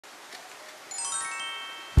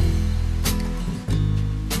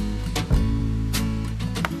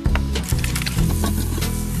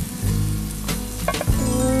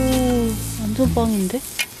왼손빵인데?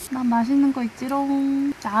 나 맛있는 거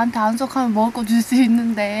있지롱. 나한테 안속하면 먹을 거 줄 수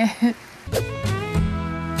있는데.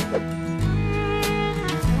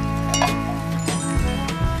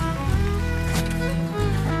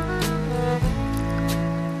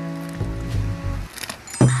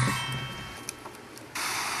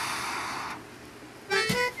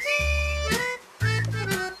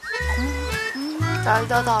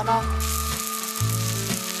 날다 달아.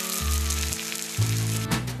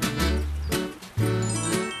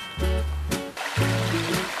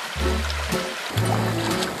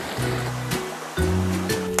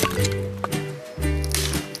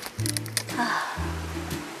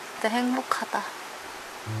 진짜 행복하다.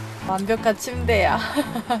 완벽한 침대야.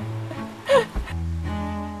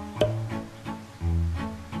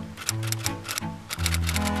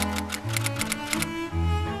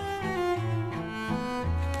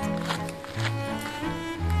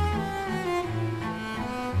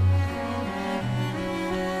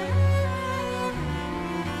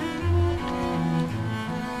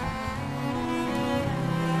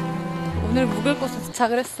 오늘 묵을 곳에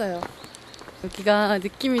도착을 했어요. 여기가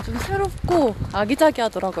느낌이 좀 새롭고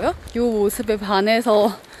아기자기하더라고요. 이 모습에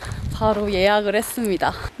반해서 바로 예약을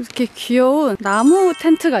했습니다. 이렇게 귀여운 나무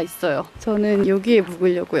텐트가 있어요. 저는 여기에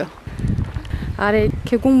묵으려고요. 아래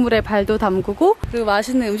계곡물에 발도 담그고 그리고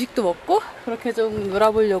맛있는 음식도 먹고 그렇게 좀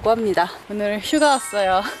놀아보려고 합니다. 오늘 휴가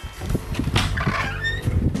왔어요.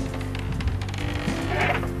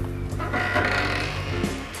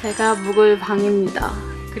 제가 묵을 방입니다.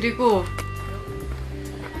 그리고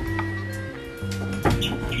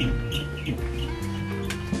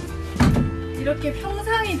이렇게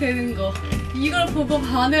평상이 되는 거, 이걸 보고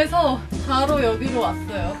반해서 바로 여기로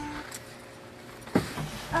왔어요.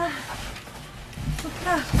 아,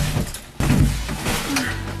 좋다.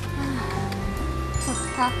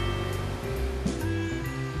 좋다.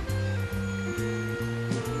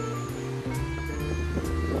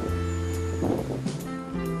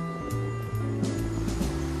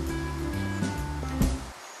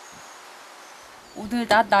 오늘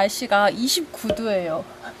낮 날씨가 29도예요.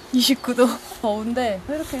 29도. 더운데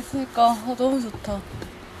이렇게 있으니까 너무 좋다.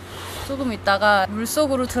 조금 있다가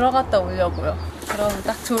물속으로 들어갔다 오려고요. 그러면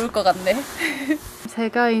딱 좋을 것 같네.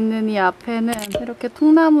 제가 있는 이 앞에는 이렇게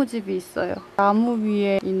통나무 집이 있어요. 나무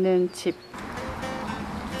위에 있는 집.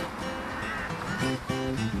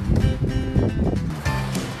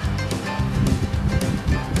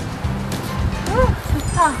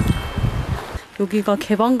 좋다. 여기가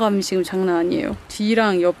개방감이 지금 장난 아니에요.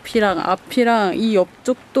 뒤랑 옆이랑 앞이랑 이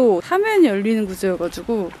옆쪽도 화면이 열리는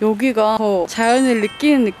구조여가지고 여기가 더 자연을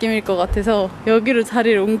느끼는 느낌일 것 같아서 여기로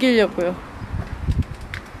자리를 옮기려고요.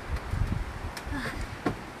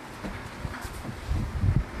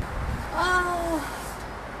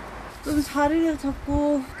 좀 자리를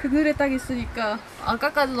잡고 그늘에 딱 있으니까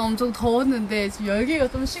아까까지는 엄청 더웠는데 지금 열기가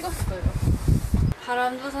좀 식었어요.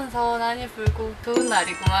 바람도 선선하니 불고 좋은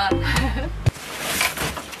날이구만.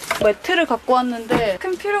 매트를 갖고 왔는데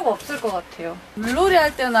큰 필요가 없을 것 같아요. 물놀이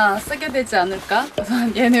할 때나 쓰게 되지 않을까?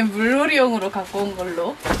 우선 얘는 물놀이용으로 갖고 온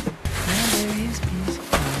걸로.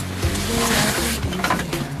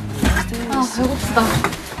 아, 배고프다.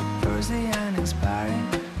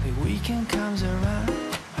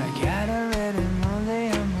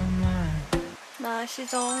 날씨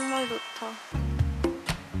정말 좋다.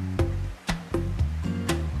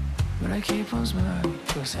 I keep on smiling,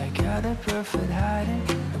 cause I got a perfect hiding.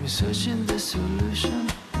 I've been searching the solution,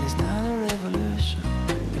 and it's not a revolution.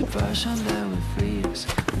 The passion that will free us,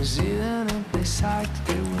 resilient and play side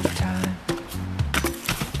today with time.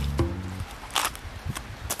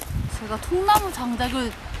 제가 통나무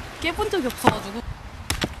장작을 깨본 적이 없어가지고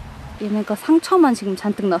얘네가 상처만 지금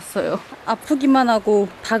잔뜩 났어요. 아프기만 하고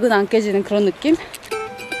닭은 안 깨지는 그런 느낌? 오,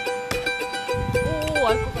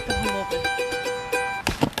 알 것 같아, 방법을.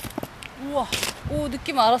 우와, 오,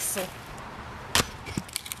 느낌 알았어.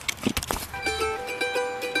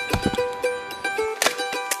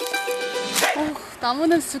 나무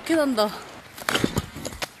냄새 좋게 난다.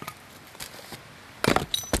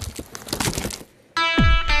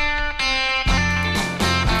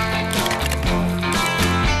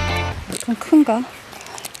 좀 큰가?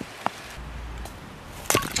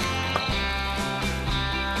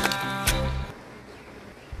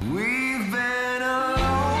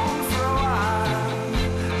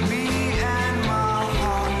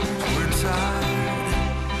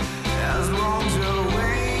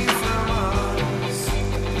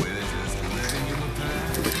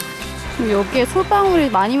 여기에 솔방울이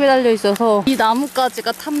많이 매달려 있어서 이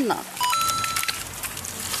나뭇가지가 탐나.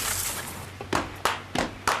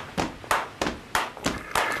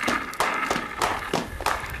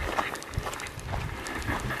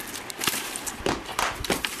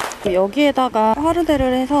 여기에다가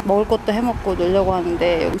화르대를 해서 먹을 것도 해먹고 놀려고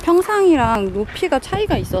하는데, 여기 평상이랑 높이가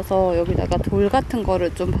차이가 있어서 여기다가 돌 같은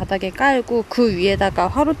거를 좀 바닥에 깔고 그 위에다가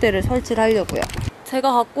화로대를 설치를 하려고요.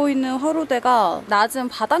 제가 갖고 있는 화로대가 낮은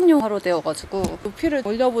바닥용 화로대여가지고 높이를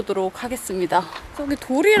올려보도록 하겠습니다. 저기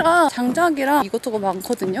돌이랑 장작이랑 이것저것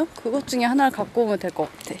많거든요. 그것 중에 하나를 갖고 오면 될 것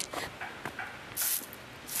같아.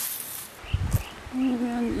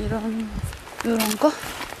 아니면 이런 거?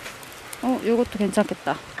 이것도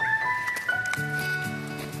괜찮겠다.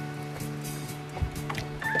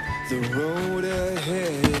 The road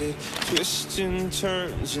ahead, it twists and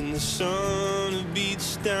turns, and the sun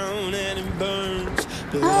beats down and it burns.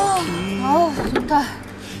 But 좋다.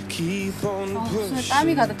 keep on 손에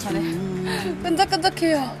땀이 가득하네.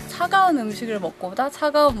 끈적끈적해요. 차가운 음식을 먹고보다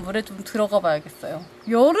차가운 물에 좀 들어가 봐야겠어요.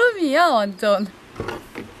 여름이야, 완전.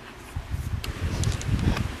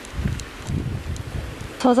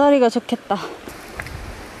 저 자리가 좋겠다.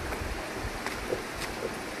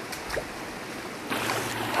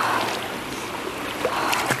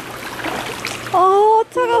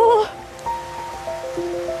 차가워.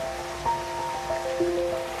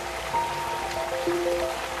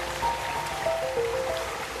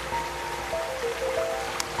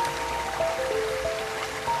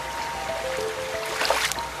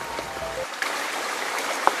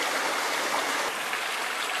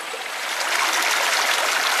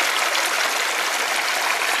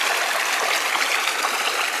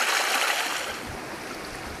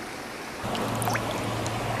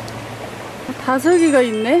 다슬기가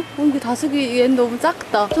있네? 이게 다슬기, 얘는 너무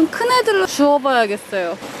작다. 좀 큰 애들로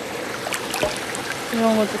주워봐야겠어요.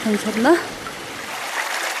 이런 것도 괜찮나?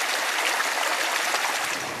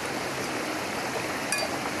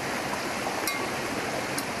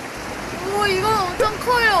 오, 이건 엄청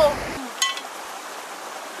커요.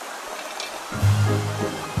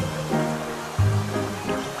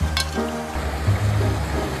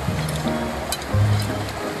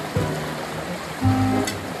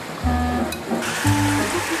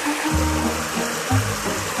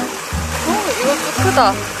 이것도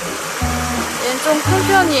크다. 얘는 좀 큰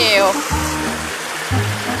편이에요. 어머,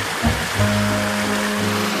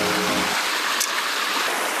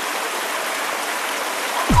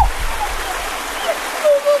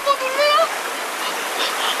 놀래요?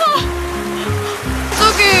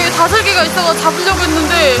 저기 다슬기가 있어서 잡으려고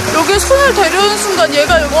했는데 여기에 손을 대려는 순간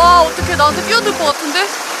얘가 와, 어떻게 나한테 뛰어들 것 같은데?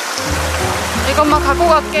 이것만 갖고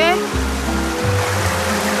갈게.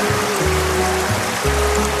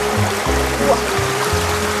 우와.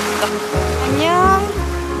 안녕.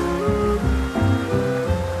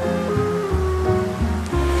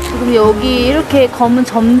 지금 여기 이렇게 검은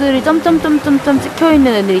점들이 점점점점점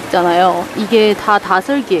찍혀있는 애들 있잖아요. 이게 다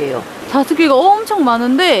다슬기예요. 다슬기가 엄청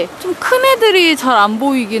많은데 좀 큰 애들이 잘 안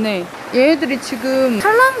보이긴 해. 얘네들이 지금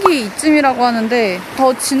산란기 이쯤이라고 하는데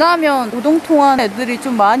더 지나면 오동통한 애들이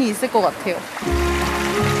좀 많이 있을 것 같아요.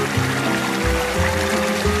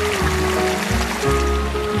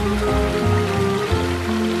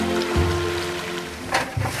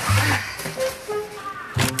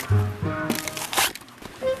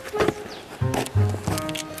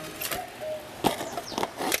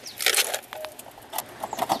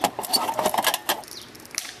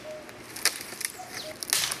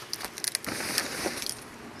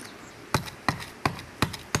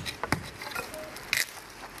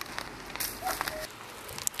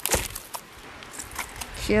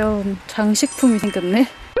 귀여운 장식품이 생겼네.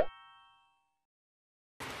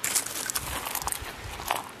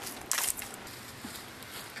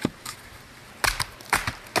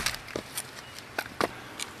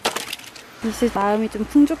 이제 마음이 좀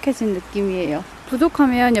풍족해진 느낌이에요.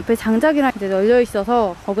 부족하면 옆에 장작이랑 이제 널려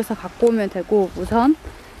있어서 거기서 갖고 오면 되고, 우선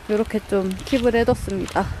이렇게 좀 킵을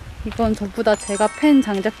해뒀습니다. 이건 전부 다 제가 팬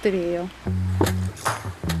장작들이에요.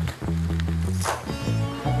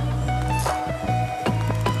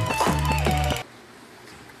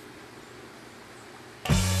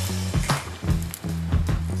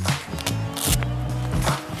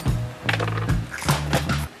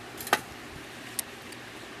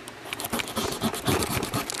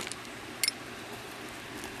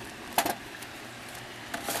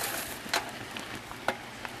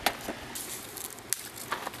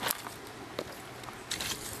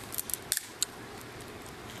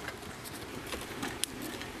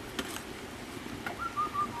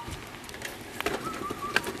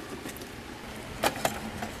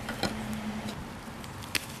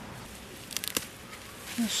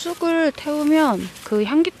 쑥을 태우면 그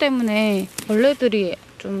향기 때문에 벌레들이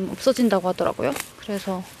좀 없어진다고 하더라고요.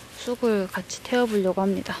 그래서 쑥을 같이 태워보려고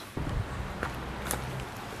합니다.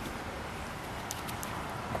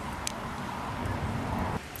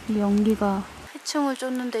 이 연기가 해충을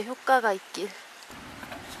쫓는데 효과가 있길.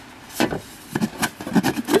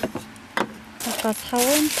 아까 사온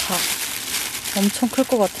닭 엄청 클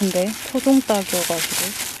것 같은데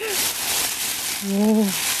토종닭이어가지고. 오,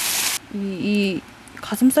 이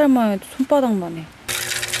가슴살만 해도 손바닥만 해.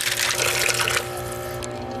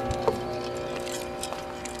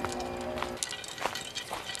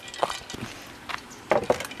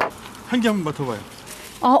 향기 한번 맡아봐요.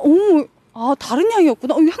 아, 어머, 아 다른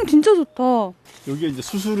향이었구나. 이 향 진짜 좋다. 여기에 이제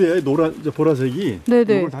수수리에 노란, 이제 보라색이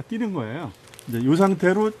네네. 이걸 다 띄는 거예요. 이제 이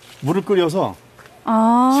상태로 물을 끓여서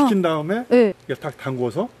아, 식힌 다음에 네. 이게 딱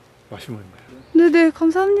담궈서 마시면 거예요. 네네,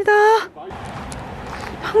 감사합니다.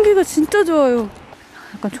 향기가 진짜 좋아요.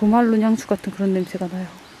 약간 조말론 향수 같은 그런 냄새가 나요.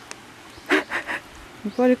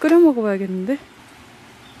 빨리 끓여 먹어봐야겠는데?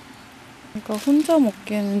 그러니까 혼자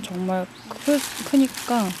먹기에는 정말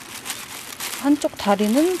크니까 한쪽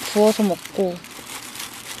다리는 구워서 먹고,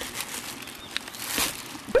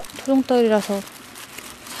 토종닭이라서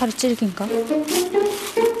살이 질긴가?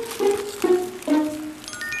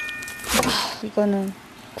 이거는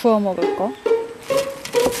구워 먹을 거.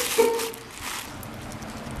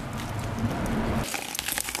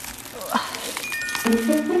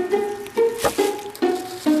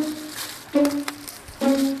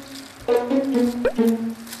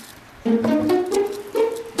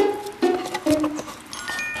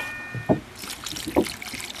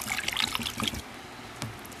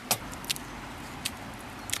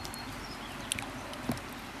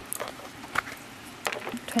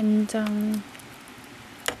 된장.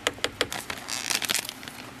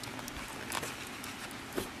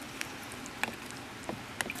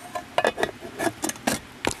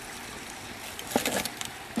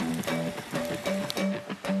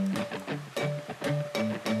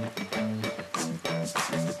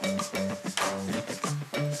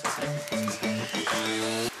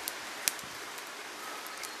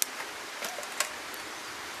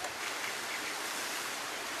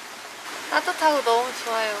 따뜻하고 너무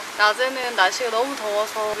좋아요. 낮에는 날씨가 너무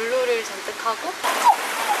더워서 물놀이를 잔뜩 하고,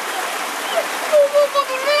 어머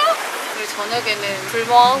놀래요? 그리고 저녁에는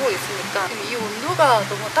불멍하고 있으니까 이 온도가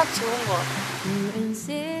너무 딱 좋은 것 같아요. You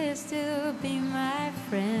insist to be my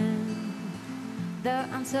friend, though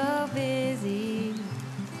I'm so busy.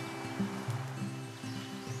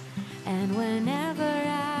 And whenever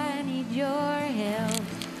I need your help,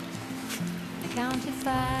 I count to 5,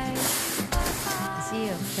 I see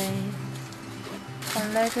your face.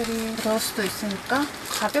 벌레들이 들어올 수도 있으니까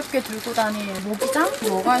가볍게 들고 다니는 모기장?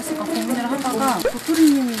 뭐가 있을까 고민을 하다가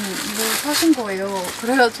도토리님이 이걸 사신 거예요.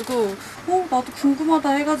 그래가지고 나도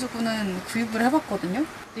궁금하다 해가지고는 구입을 해봤거든요.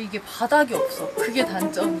 근데 이게 바닥이 없어. 그게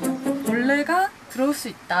단점이에요. 벌레가 들어올 수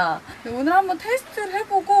있다. 오늘 한번 테스트를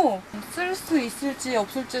해보고 쓸 수 있을지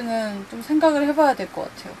없을지는 좀 생각을 해봐야 될 것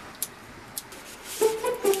같아요.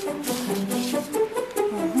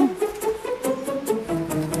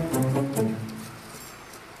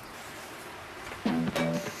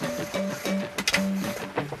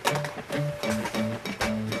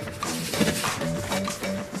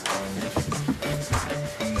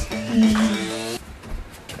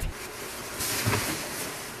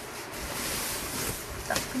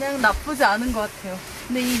 그냥 나쁘지 않은 것 같아요.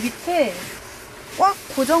 근데 이 밑에 꽉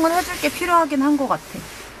고정을 해줄 게 필요하긴 한 것 같아.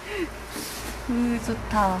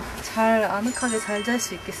 좋다. 잘 아늑하게 잘 잘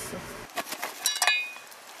수 있겠어.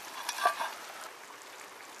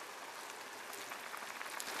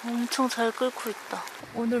 엄청 잘 끓고 있다.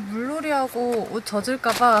 오늘 물놀이하고 옷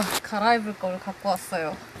젖을까봐 갈아입을 걸 갖고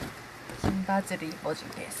왔어요. 긴 바지를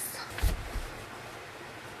입어주게 했어.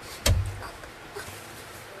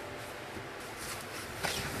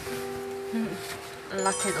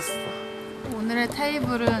 안락해졌어. 오늘의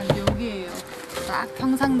테이블은 여기에요. 딱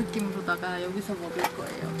평상 느낌으로다가 여기서 먹을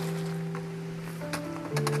거예요.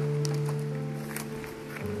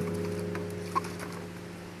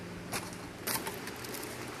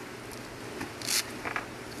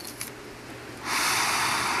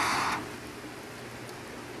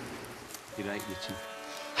 You like your chicken?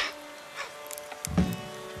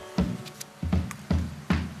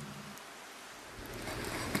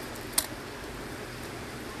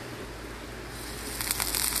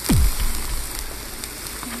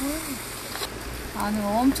 아니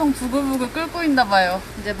엄청 부글부글 끓고 있나 봐요.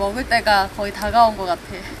 이제 먹을 때가 거의 다가온 것 같아.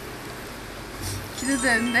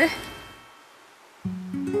 기대되는데?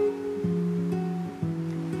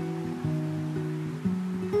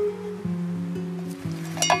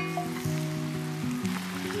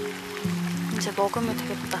 이제 먹으면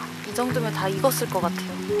되겠다. 이 정도면 다 익었을 것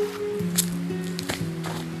같아요.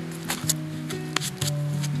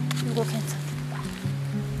 이거 괜찮겠다.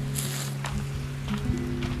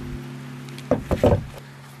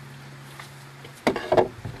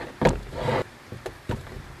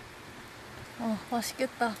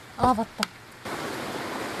 맛있겠다. 아, 맞다.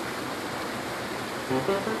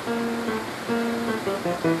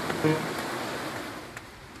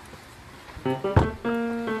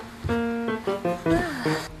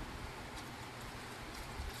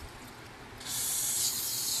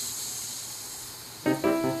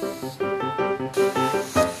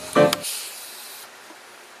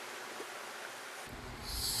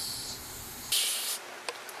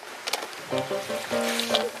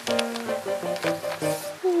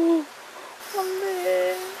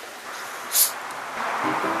 안돼.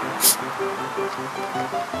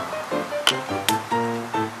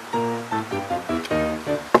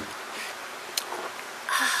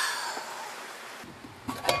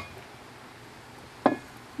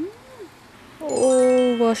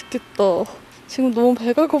 오, 맛있겠다. 지금 너무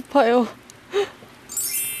배가 고파요.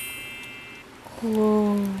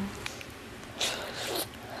 우와.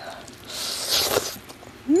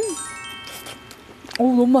 오,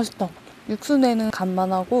 너무 맛있다. 육수내는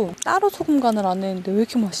간만 하고 따로 소금 간을 안 했는데 왜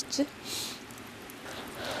이렇게 맛있지?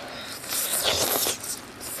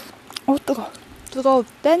 뜨거워. 뜨거울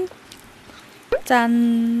땐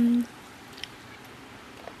짠.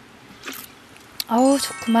 아우,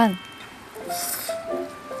 좋구만.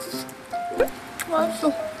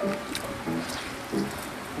 맛있어.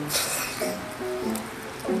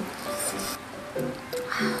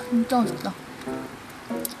 진짜 맛있다.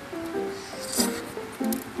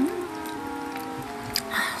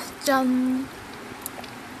 짠.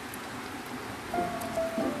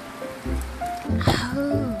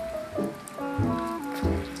 아우.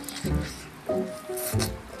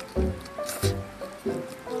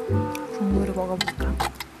 국물을 먹어볼까?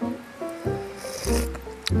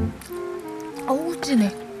 어우,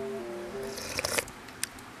 진해.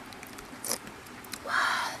 와,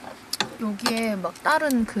 여기에 막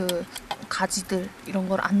다른 그 가지들 이런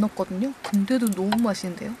걸 안 넣었거든요. 근데도 너무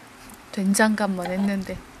맛있는데요? 된장간만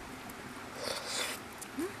했는데.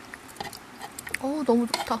 어우, 너무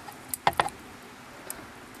좋다.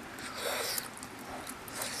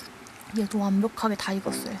 얘도 완벽하게 다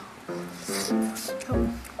익었어요.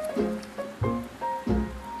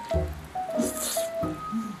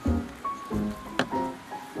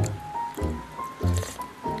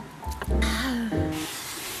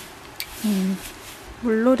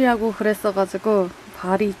 물놀이하고 그랬어가지고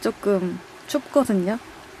발이 조금 춥거든요.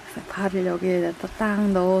 그래서 발을 여기에다 딱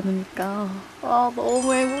넣어놓으니까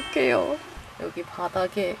너무 행복해요. 여기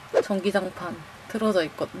바닥에 전기장판 틀어져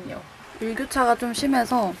있거든요. 일교차가 좀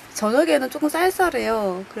심해서 저녁에는 조금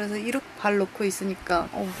쌀쌀해요. 그래서 이렇게 발 놓고 있으니까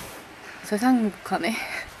세상 행복하네.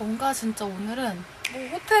 뭔가 진짜 오늘은 뭐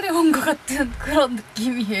호텔에 온 것 같은 그런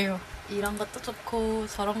느낌이에요. 이런 것도 좋고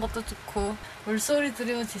저런 것도 좋고 물소리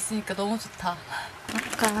들으면서 있으니까 너무 좋다.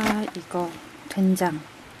 아까 이거 된장이랑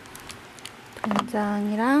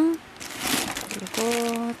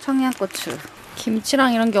그리고 청양고추.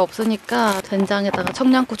 김치랑 이런 게 없으니까 된장에다가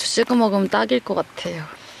청양고추 찍어 먹으면 딱일 것 같아요.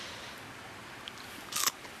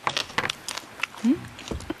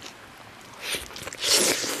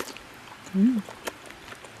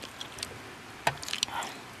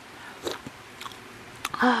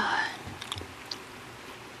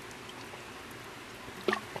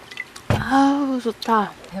 아우,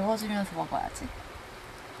 좋다. 데워지면서 먹어야지.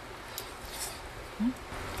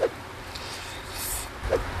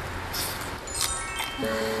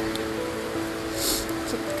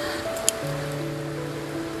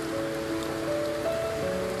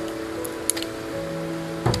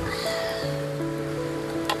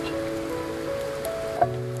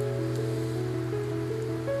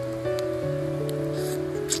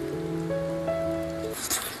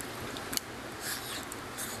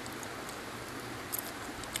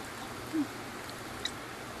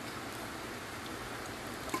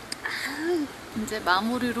 이제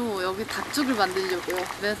마무리로 여기 닭죽을 만들려고요.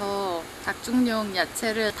 그래서 닭죽용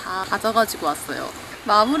야채를 다 가져가지고 왔어요.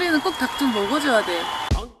 마무리는 꼭 닭죽 먹어줘야 돼.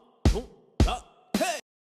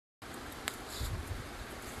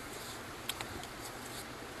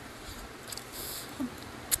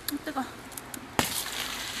 뜨거.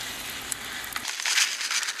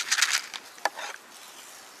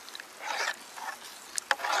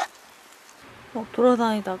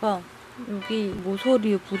 돌아다니다가 여기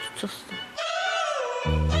모서리에 부딪혔어.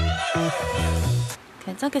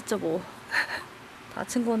 괜찮겠죠 뭐.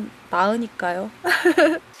 다친 건 나으니까요.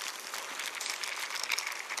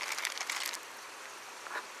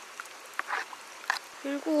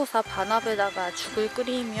 1954 반합에다가 죽을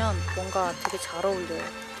끓이면 뭔가 되게 잘 어울려요.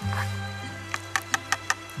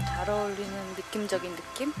 잘 어울리는 느낌적인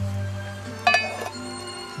느낌?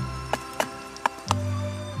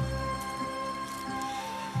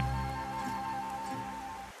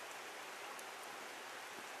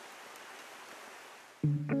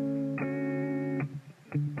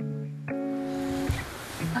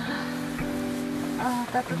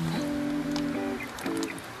 따뜻해.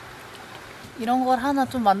 이런 걸 하나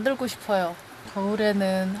좀 만들고 싶어요.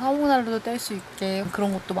 겨울에는 화목난로도 뗄 수 있게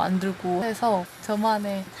그런 것도 만들고 해서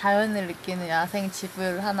저만의 자연을 느끼는 야생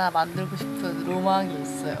집을 하나 만들고 싶은 로망이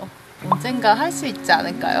있어요. 언젠가 할 수 있지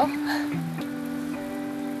않을까요?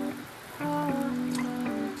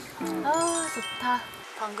 아, 좋다.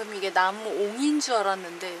 방금 이게 나무 옹인 줄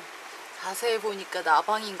알았는데 자세히 보니까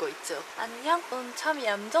나방인 거 있죠? 안녕? 넌 참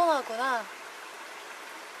얌전하구나.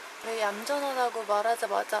 왜 얌전하다고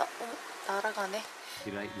말하자마자 날아가네.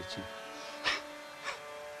 You like itching?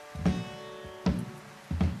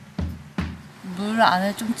 물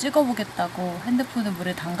안에 좀 찍어보겠다고 핸드폰을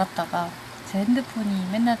물에 담갔다가 제 핸드폰이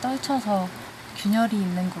맨날 떨쳐서 균열이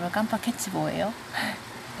있는 걸 깜빡했지 뭐예요?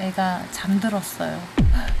 애가 잠들었어요.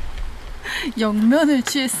 영면을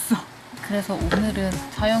취했어. 그래서 오늘은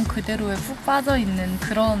자연 그대로에 푹 빠져있는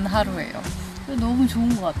그런 하루예요. 너무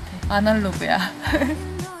좋은 것 같아. 아날로그야.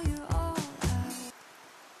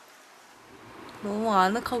 너무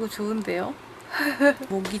아늑하고 좋은데요?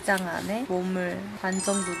 모기장 안에 몸을 반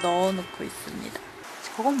정도 넣어놓고 있습니다.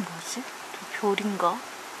 저건 뭐지? 저 별인가?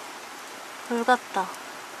 별 같다.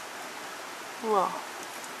 우와.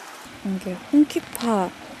 이게 홍키파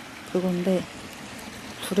그건데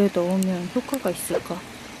불에 넣으면 효과가 있을까?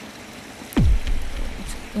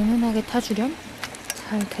 은은하게 타주렴?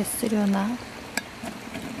 잘 됐으려나?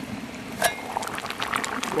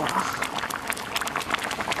 와.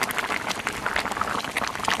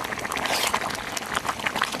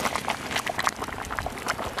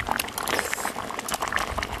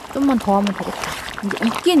 좀만 더 하면 되겠다. 이제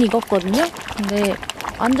익긴 익었거든요? 근데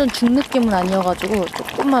완전 죽 느낌은 아니어가지고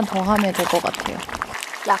조금만 더 하면 될 것 같아요.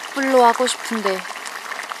 약불로 하고 싶은데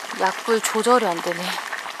약불 조절이 안 되네.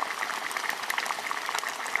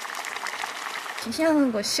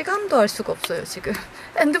 희한한 건 시간도 알 수가 없어요, 지금.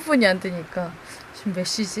 핸드폰이 안 되니까. 지금 몇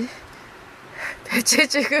시지? 대체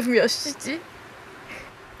지금 몇 시지?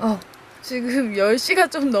 지금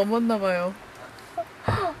 10시가 좀 넘었나 봐요.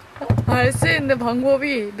 알 수 있는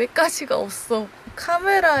방법이 몇 가지가 없어.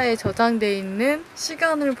 카메라에 저장돼 있는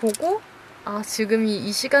시간을 보고 지금이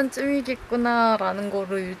이 시간쯤이겠구나 라는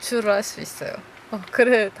거를 유추를 할 수 있어요.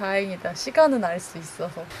 그래, 다행이다. 시간은 알 수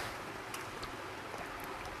있어서.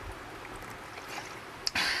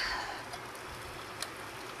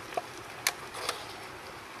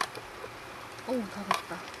 다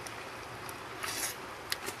됐다.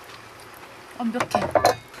 완벽해.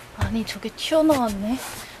 아니, 저게 튀어나왔네.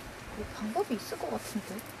 방법이 있을 것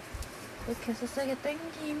같은데. 이렇게 해서 세게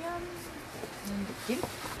당기면 되는 느낌?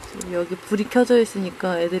 지금 여기 불이 켜져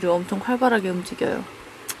있으니까 애들이 엄청 활발하게 움직여요.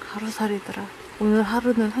 하루살이더라. 오늘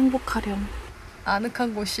하루는 행복하렴.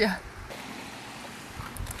 아늑한 곳이야.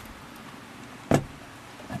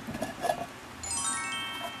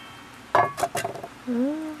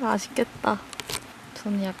 맛있겠다.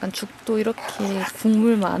 저는 약간 죽도 이렇게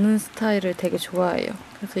국물 많은 스타일을 되게 좋아해요.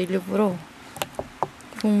 그래서 일부러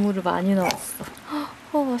국물을 많이 넣었어.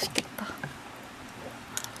 맛있겠다.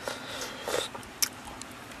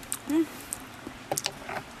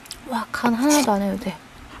 와, 간 하나도 안 해도 돼.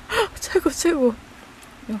 최고 최고.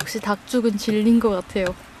 역시 닭죽은 질린 것 같아요.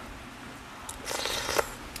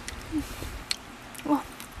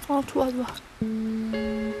 좋아 좋아.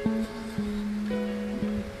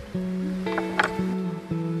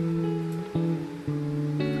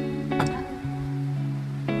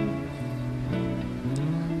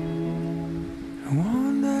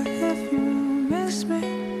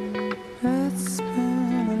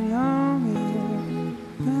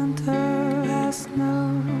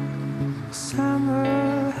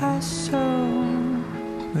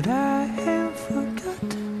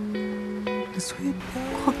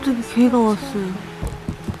 갑자기 개가 왔어요.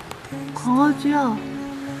 강아지야.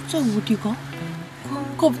 갑자기 어디가?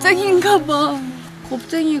 겁쟁이인가봐.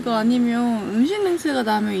 겁쟁이가 아니면 음식 냄새가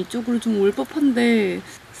나면 이쪽으로 좀 올 법한데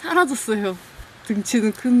사라졌어요.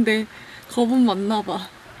 등치는 큰데 겁은 많나봐.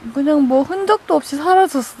 그냥 뭐 흔적도 없이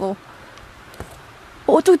사라졌어.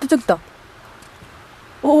 저기 있다.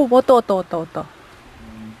 왔다.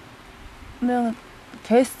 그냥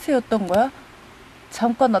게스트였던 거야?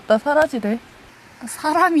 잠깐 왔다 사라지네.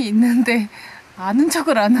 사람이 있는데 아는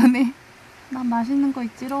척을 안 하네. 나 맛있는 거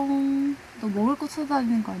있지롱. 너 먹을 거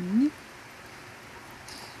찾아다니는 거 아니니?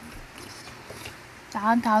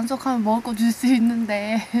 나한테 안 속하면 먹을 거 줄 수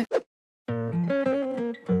있는데.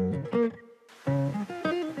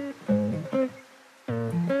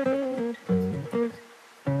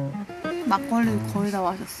 막걸리 거의 다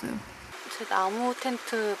마셨어요. 제 나무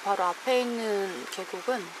텐트 바로 앞에 있는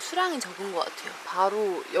계곡은 수량이 적은 것 같아요.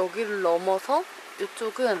 바로 여기를 넘어서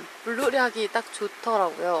이쪽은 물놀이 하기 딱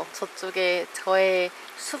좋더라고요. 저쪽에 저의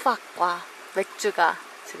수박과 맥주가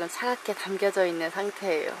지금 차갑게 담겨져 있는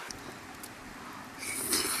상태예요.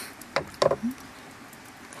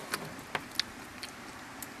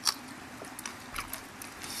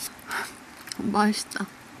 맛있다.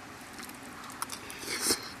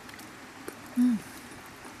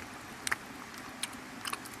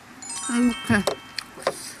 행복해.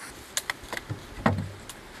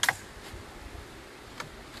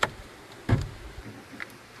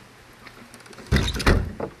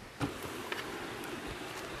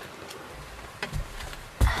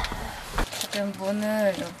 지금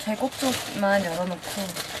문을 계곡 쪽만 열어놓고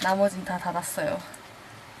나머진 다 닫았어요.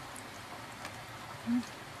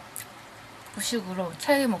 후식으로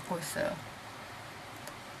찰기 먹고 있어요.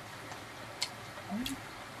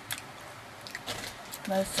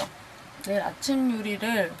 맛있어. 내일 아침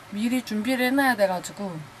요리를 미리 준비를 해놔야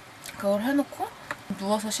돼가지고 그걸 해놓고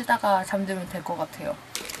누워서 쉬다가 잠들면 될 것 같아요.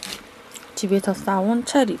 집에서 싸온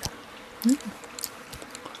체리.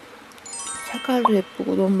 색깔도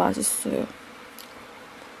예쁘고 너무 맛있어요.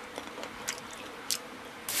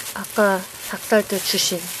 아까 닭살 때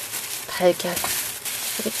주신 달걀.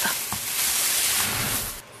 되겠다.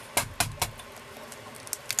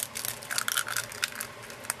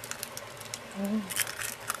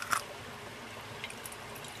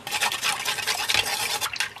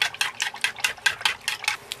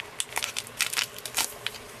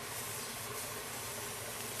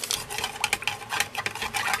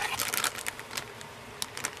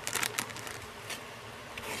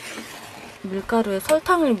 밀가루에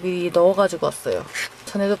설탕을 미리 넣어가지고 왔어요.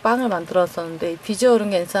 전에도 빵을 만들었었는데 비주얼은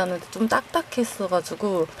괜찮은데 좀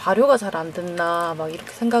딱딱했어가지고 발효가 잘 안 됐나 막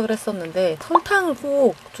이렇게 생각을 했었는데 설탕을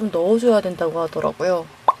꼭 좀 넣어줘야 된다고 하더라고요.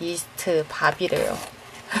 이스트 밥이래요.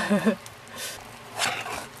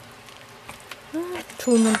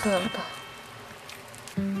 좋은 냄새 난다.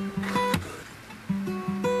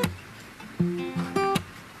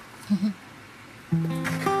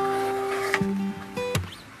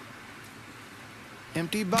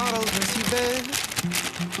 Empty bottles, empty bed,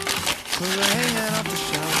 clothes are hanging off the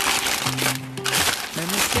shelf.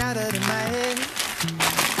 Memories scattered in my head,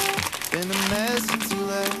 been a mess since you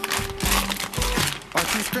left.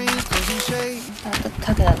 Watching screens closing shade.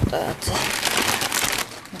 따뜻하게 놔둬야지.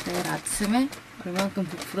 내일 아침에 얼만큼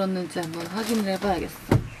부풀었는지 한번 확인을 해봐야겠어.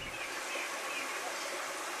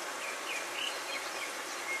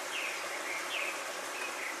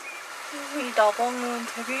 이 나방은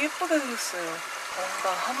되게 예쁘게 생겼어요.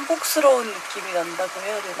 뭔가 한복스러운 느낌이 난다고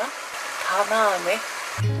해야 되나? 단아하네.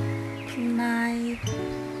 굿나잇.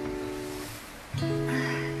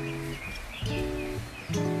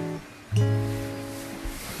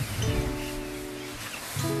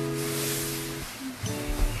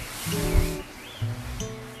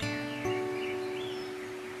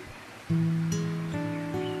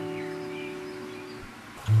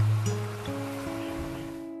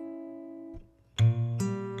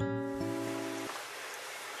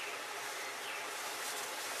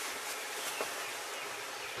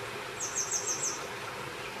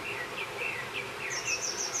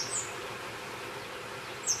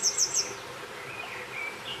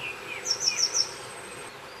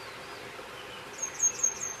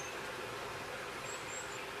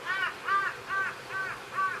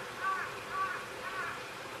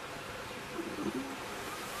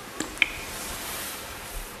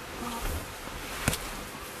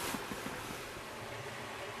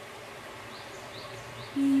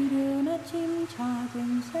 이른 아침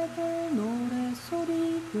작은 새들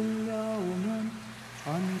노랫소리 들려오면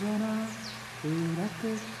언제나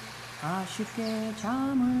그랬듯 아쉽게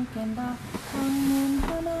잠을 깬다. 창문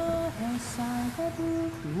하나 햇살 가득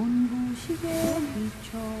눈부시게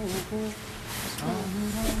비춰오고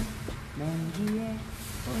서늘한 냉기에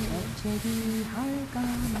재채기 할까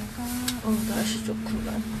말까. 날씨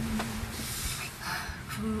좋구만.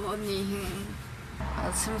 굿모닝.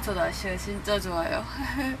 아침부터 날씨가 진짜 좋아요.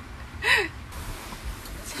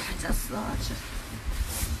 잘 잤어 아주.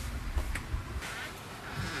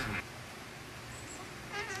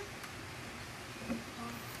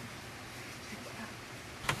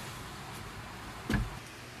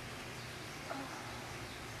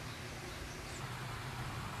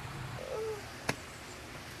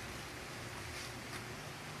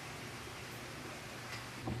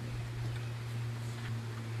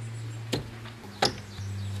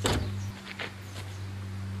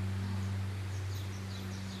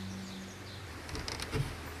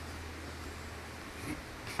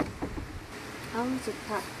 너무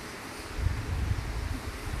좋다.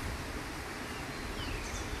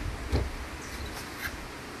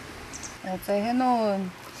 어제 해놓은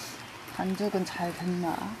반죽은 잘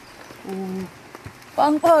됐나? 오,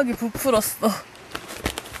 빵빵하게 부풀었어.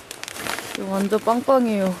 이거 완전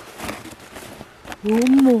빵빵해요.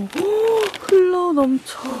 어머, 흘러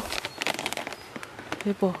넘쳐.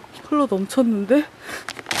 대박, 흘러 넘쳤는데?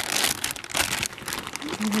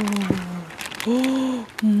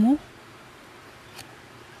 어머?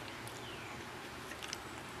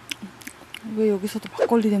 왜 여기서도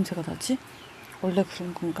막걸리 냄새가 나지? 원래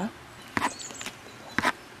그런 건가?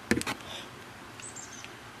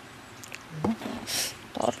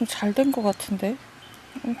 나름 잘 된 것 같은데?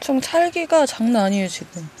 엄청 찰기가 장난 아니에요,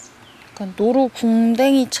 지금. 약간 노루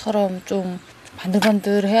궁뎅이처럼 좀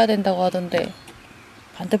반들반들 해야 된다고 하던데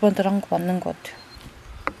반들반들한 거 맞는 것 같아요.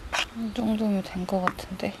 이 정도면 된 것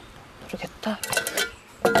같은데 모르겠다.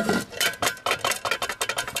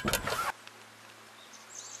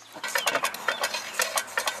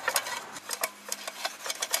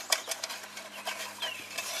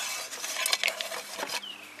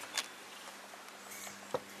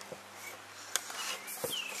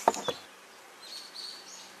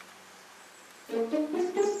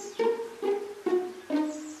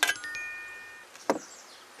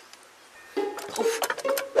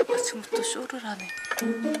 아침부터 쇼를 하네.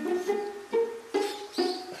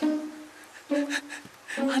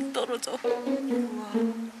 안 떨어져. 우와,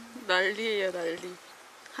 난리예요, 난리.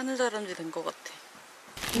 하늘다람쥐 된 것 같아.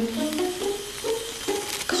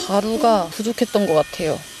 가루가 부족했던 것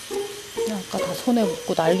같아요. 아까 다 손에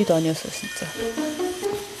묻고 난리도 아니었어요, 진짜.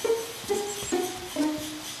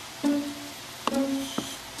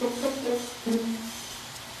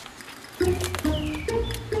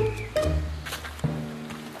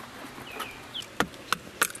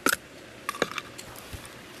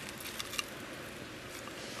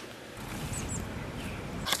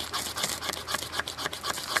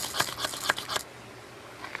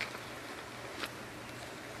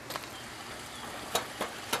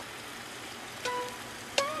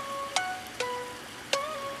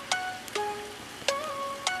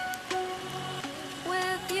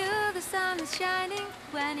 Shining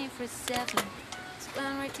 24/7. So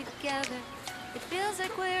when we're together, it feels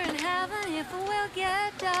like we're in heaven. If it will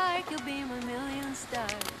get dark, you'll be my million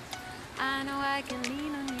stars. I know I can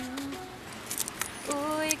lean on you.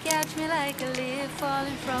 Oh, you catch me like a leaf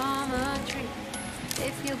falling from a tree.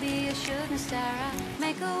 If you'll be a shooting star, I'll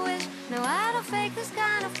make a wish. No, I don't fake this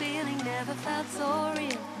kind of feeling. Never felt so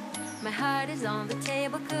real. My heart is on the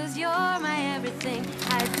table 'cause you're my everything.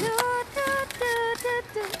 I do.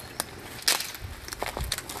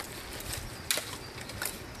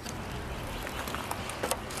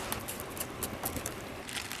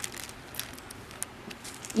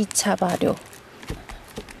 이 차 발효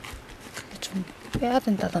좀 빼야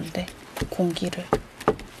된다던데, 공기를.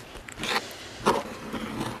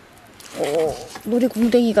 오,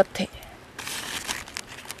 놀이궁뎅이 같아.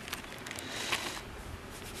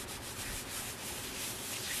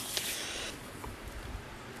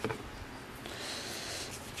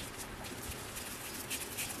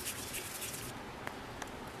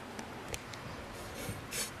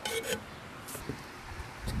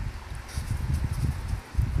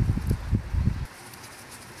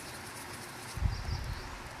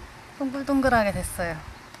 동글동글하게 됐어요.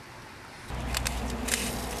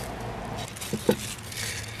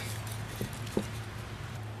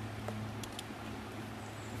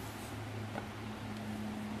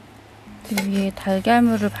 위에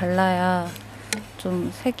달걀물을 발라야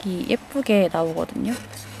좀 색이 예쁘게 나오거든요.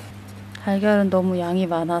 달걀은 너무 양이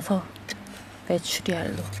많아서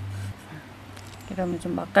메추리알로. 이러면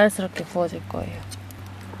좀 맛깔스럽게 구워질 거예요.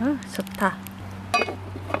 좋다.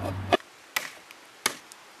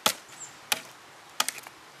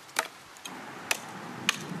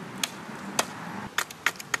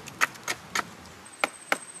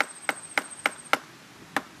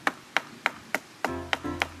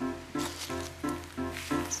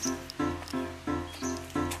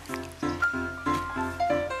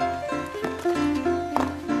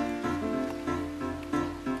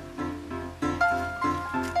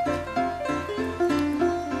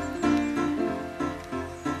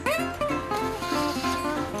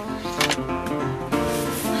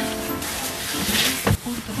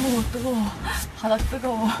 뜨거워. 바닥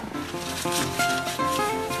뜨거워.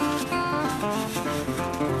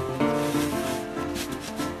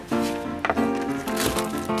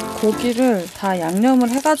 고기를 다 양념을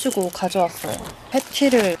해가지고 가져왔어요.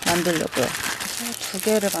 패티를 만들려고요.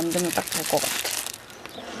 2개를 만들면 딱 될 것 같아.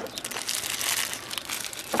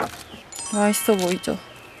 맛있어 보이죠?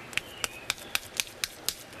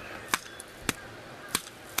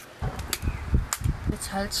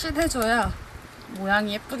 잘 칠해줘야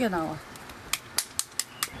모양이 예쁘게 나와.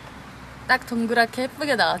 딱 동그랗게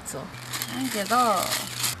예쁘게 나왔죠. 이게 더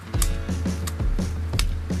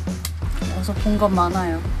어서 본 것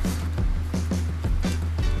많아요.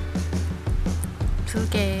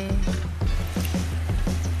 2개.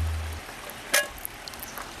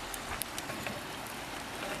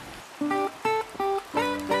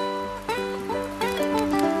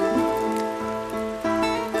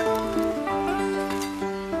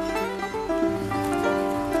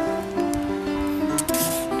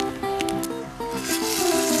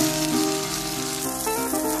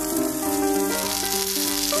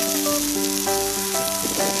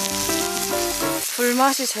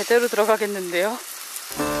 불맛이 제대로 들어가겠는데요?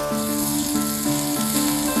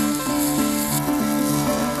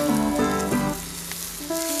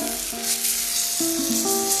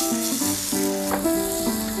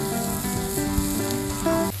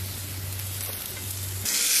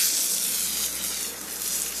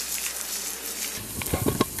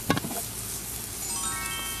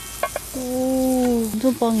 오,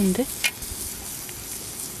 완전 빵인데?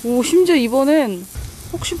 오, 심지어 이번엔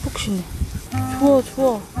폭신폭신해. 좋아,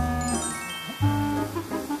 좋아.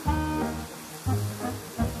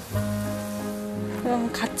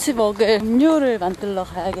 그럼 같이 먹을 음료를 만들러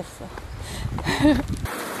가야겠어.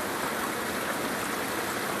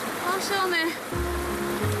 아, 시원해.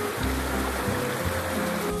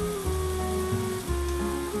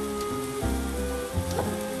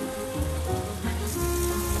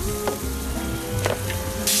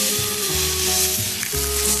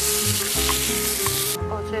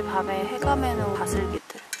 어제 밤에 해감해놓은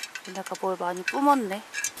다슬기들. 내가 뭘 많이 뿜었네.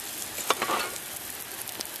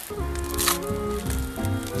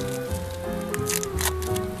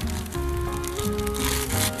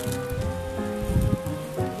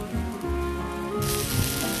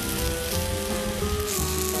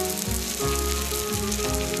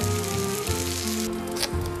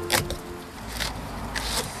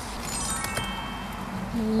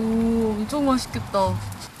 오, 엄청 맛있겠다.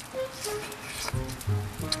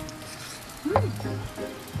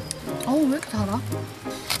 어우, 왜 이렇게 달아?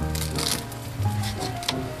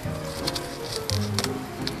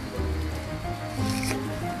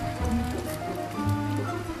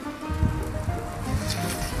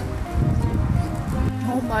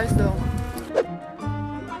 맛있어요.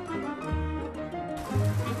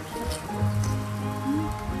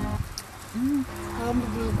 바람도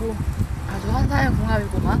불고 아주 환상의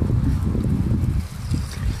궁합이구만.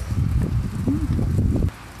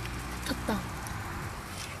 쳤다.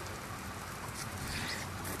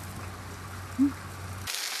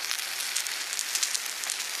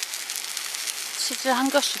 치즈 한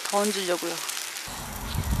겹씩 더 얹으려고요.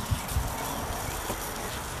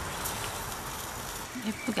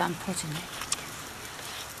 예쁘게 안 퍼지네.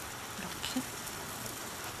 이렇게.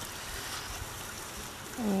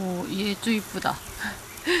 오, 얘 좀 이쁘다.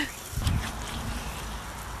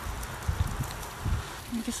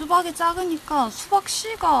 이렇게 수박이 작으니까 수박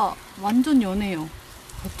씨가 완전 연해요.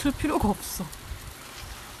 버틀 필요가 없어.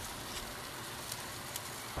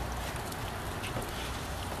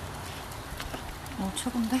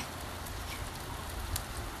 최고인데?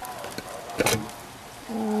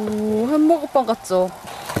 오, 햄버거빵 같죠?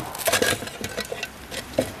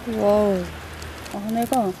 와우.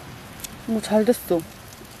 안에가 너무 잘 됐어.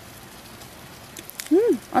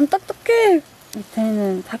 안 딱딱해.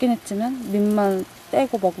 밑에는 타긴 했지만 밑만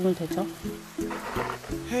떼고 먹으면 되죠.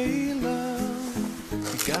 Hey love,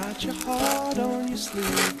 you got your heart on your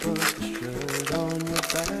sleeve, but the shirt on your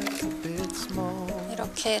back's a bit small.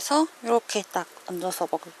 이렇게 해서 이렇게 딱 얹어서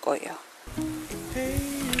먹을 거예요. Hey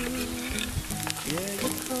you, yeah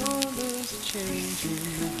your colors changing,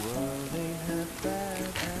 the world ain't half bad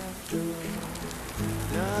after all.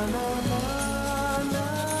 Na na na na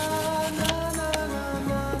na na na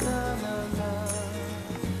na na na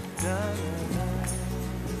na.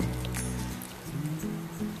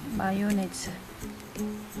 마요네즈.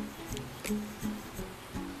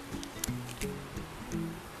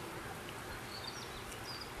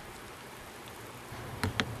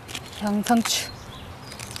 양상추.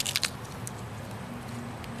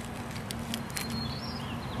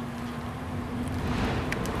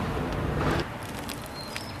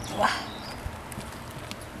 와.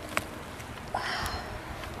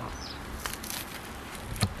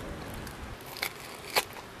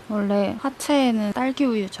 원래 화채에는 딸기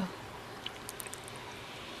우유죠.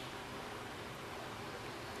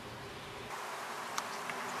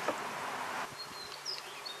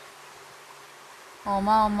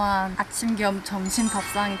 어마어마한 아침 겸 점심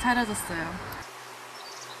밥상이 차려졌어요.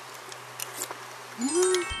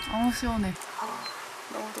 어우 시원해.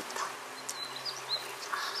 너무 좋다.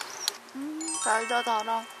 달다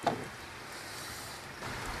달아.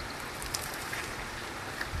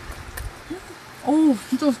 어우,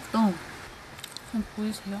 진짜 맛있다. 지금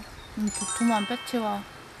보이세요? 도톰한 패치와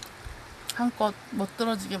한껏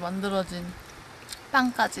멋들어지게 만들어진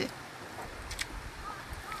빵까지.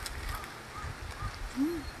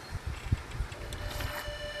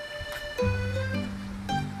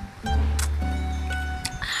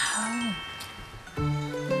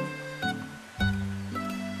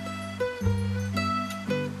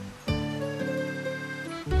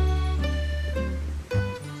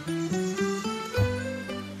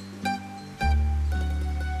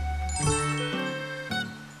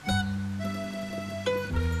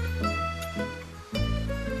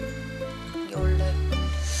 이게 원래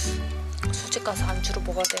술집 가서 안주로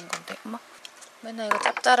먹어야 되는 건데, 엄마? 맨날 이거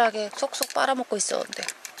짭짤하게 쏙쏙 빨아먹고 있었는데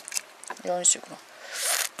이런 식으로.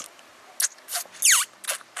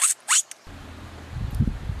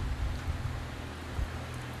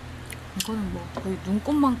 이거는 뭐 거의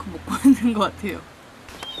눈곱만큼 먹고 있는 것 같아요.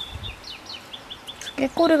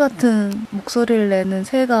 깨꼬리 같은 목소리를 내는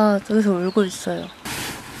새가 저기서 울고 있어요.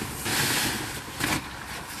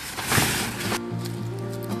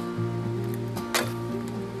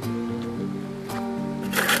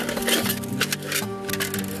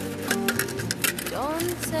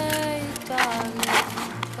 Don't say darling,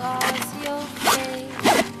 'cause you're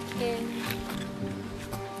faking.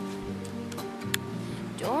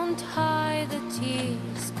 Don't hide the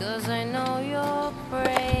tears, 'cause I know you're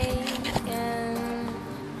breaking.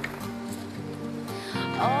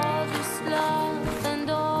 All this love and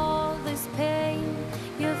all this pain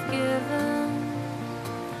you've given.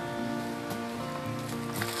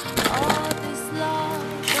 All this love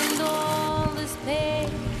and all this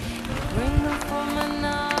pain, bring them from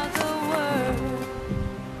another world.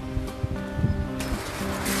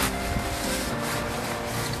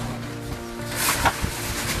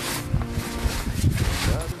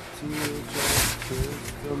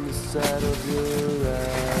 From the side of your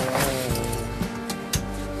eye,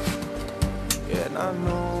 and I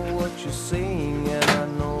know what you're saying, and I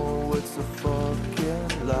know it's a fucking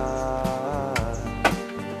lie.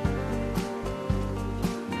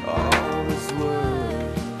 All this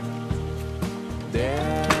word,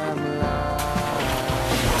 damn lie.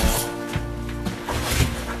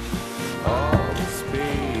 All this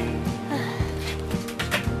pain,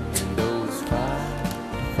 and those fire.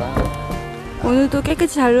 오늘도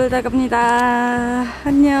깨끗이 잘 놀다 갑니다.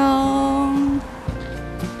 안녕.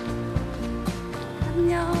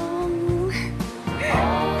 안녕.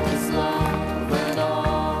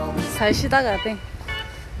 잘 쉬다 가야 돼.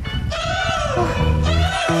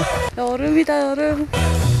 여름이다, 여름.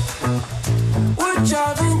 We're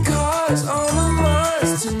driving cars on a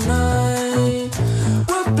Mars tonight.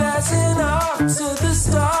 We're passing off to the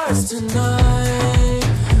stars tonight.